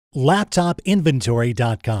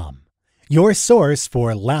LaptopInventory.com, your source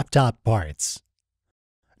for laptop parts.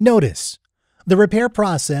 Notice, the repair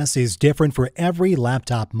process is different for every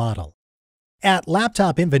laptop model. At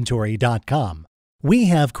LaptopInventory.com, we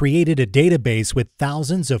have created a database with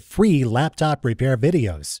thousands of free laptop repair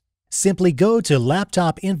videos. Simply go to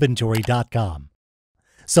LaptopInventory.com.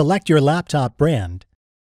 Select your laptop brand,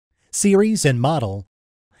 series and model,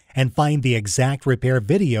 and find the exact repair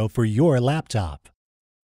video for your laptop.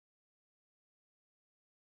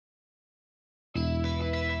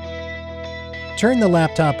 Turn the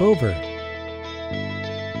laptop over.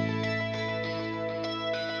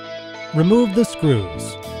 Remove the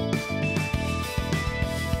screws.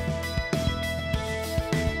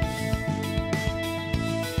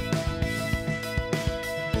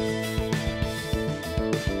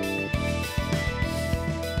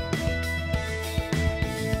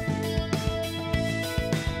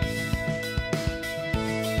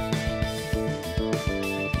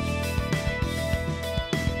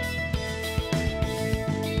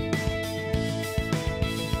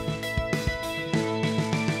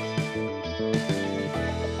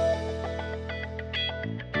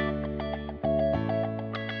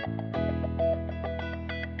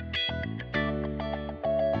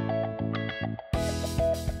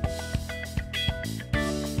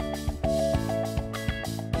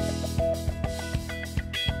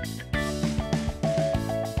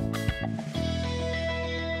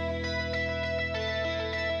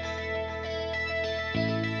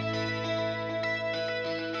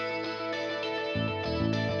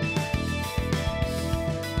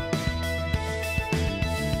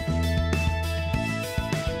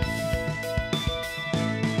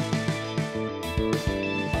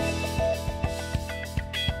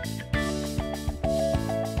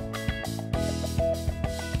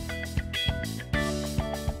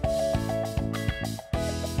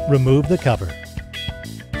 Remove the cover.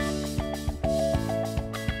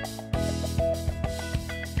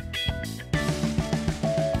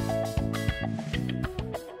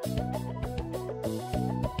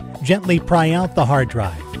 Gently pry out the hard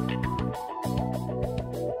drive.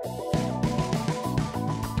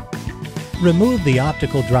 Remove the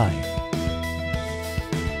optical drive.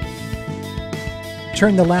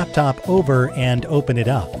 Turn the laptop over and open it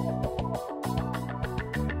up.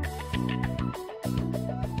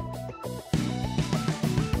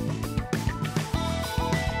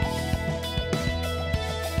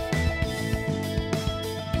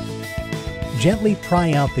 Gently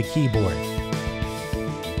pry out the keyboard.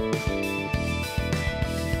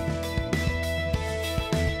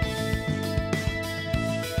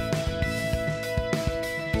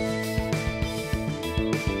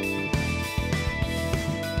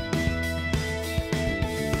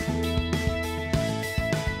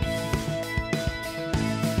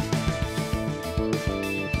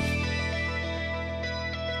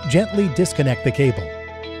 Gently disconnect the cable.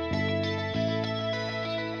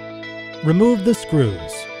 Remove the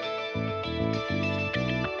screws.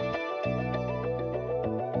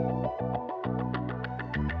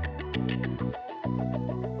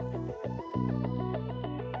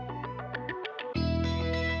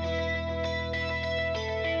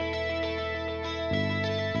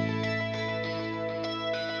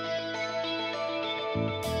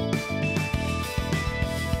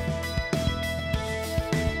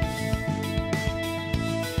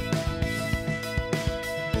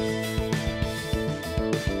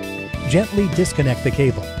 Gently disconnect the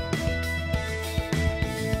cable.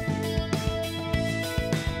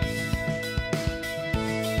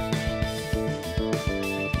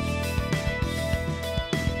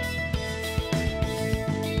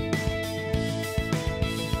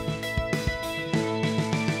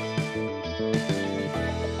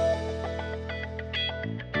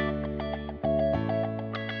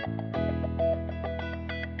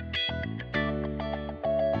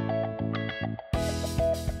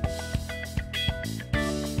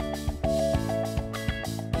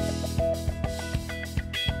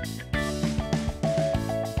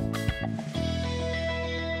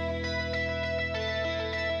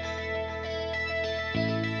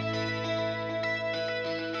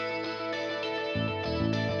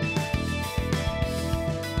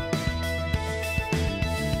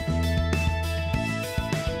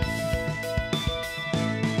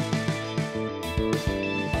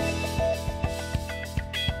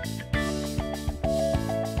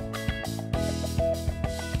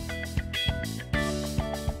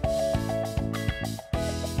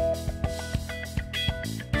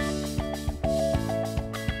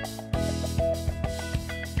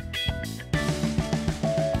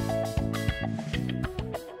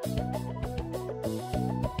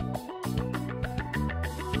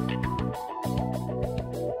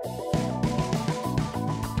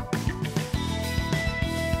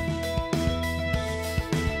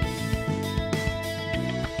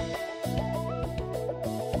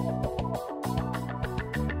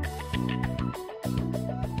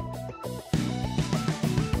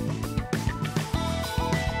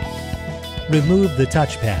 Remove the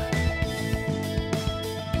touchpad.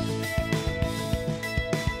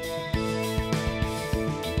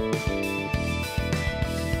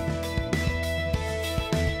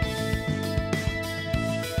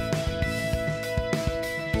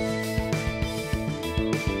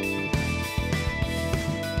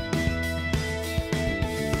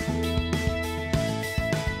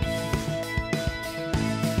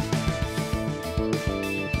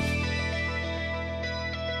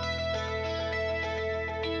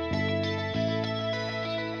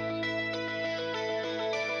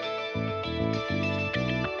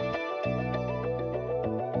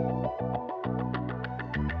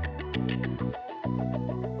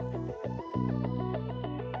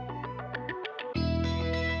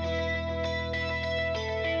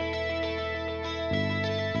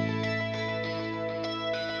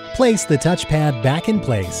 Place the touchpad back in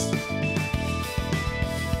place.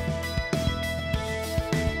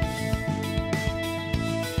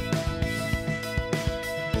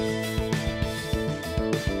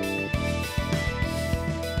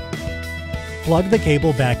 Plug the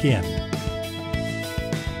cable back in.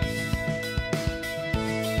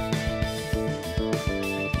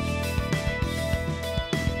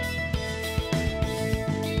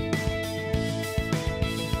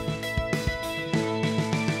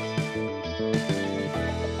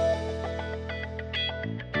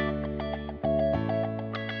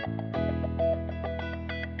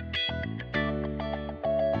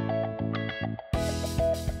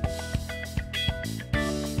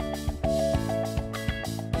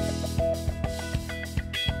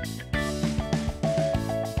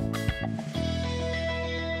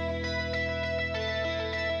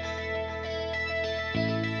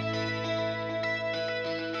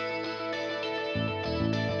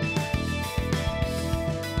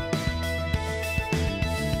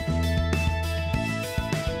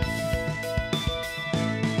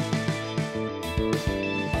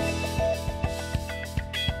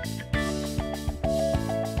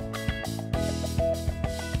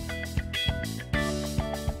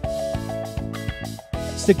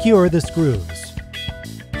 Secure the screws.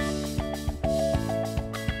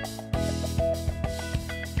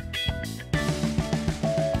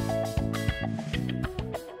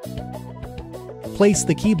 Place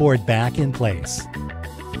the keyboard back in place.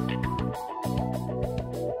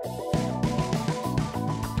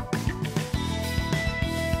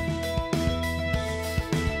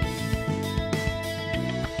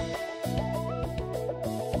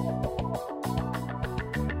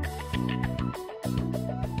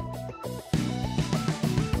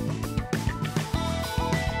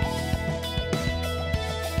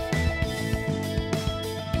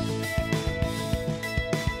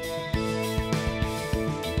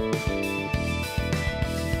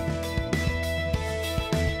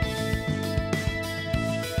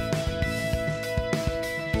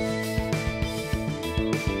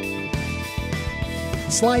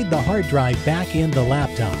 Slide the hard drive back in the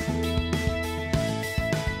laptop.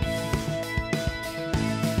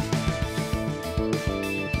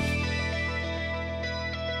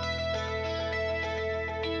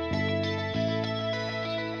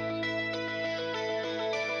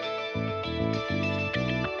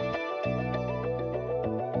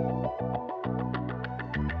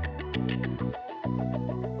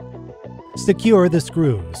 Secure the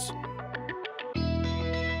screws.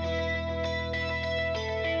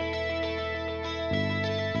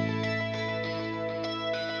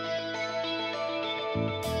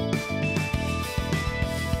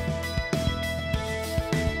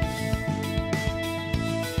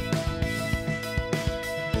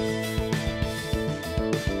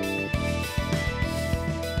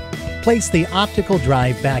 Place the optical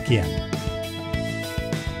drive back in.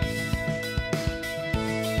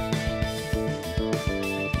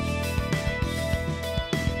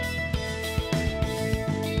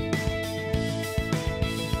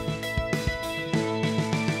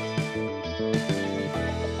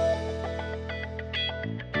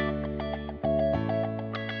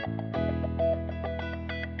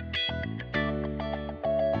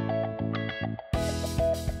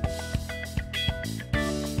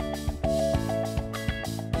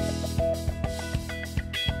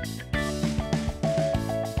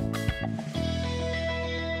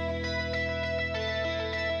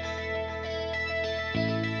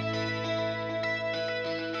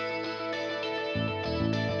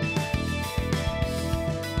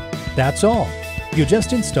 That's all. You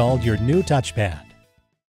just installed your new touchpad.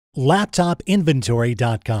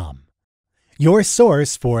 LaptopInventory.com, your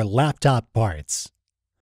source for laptop parts.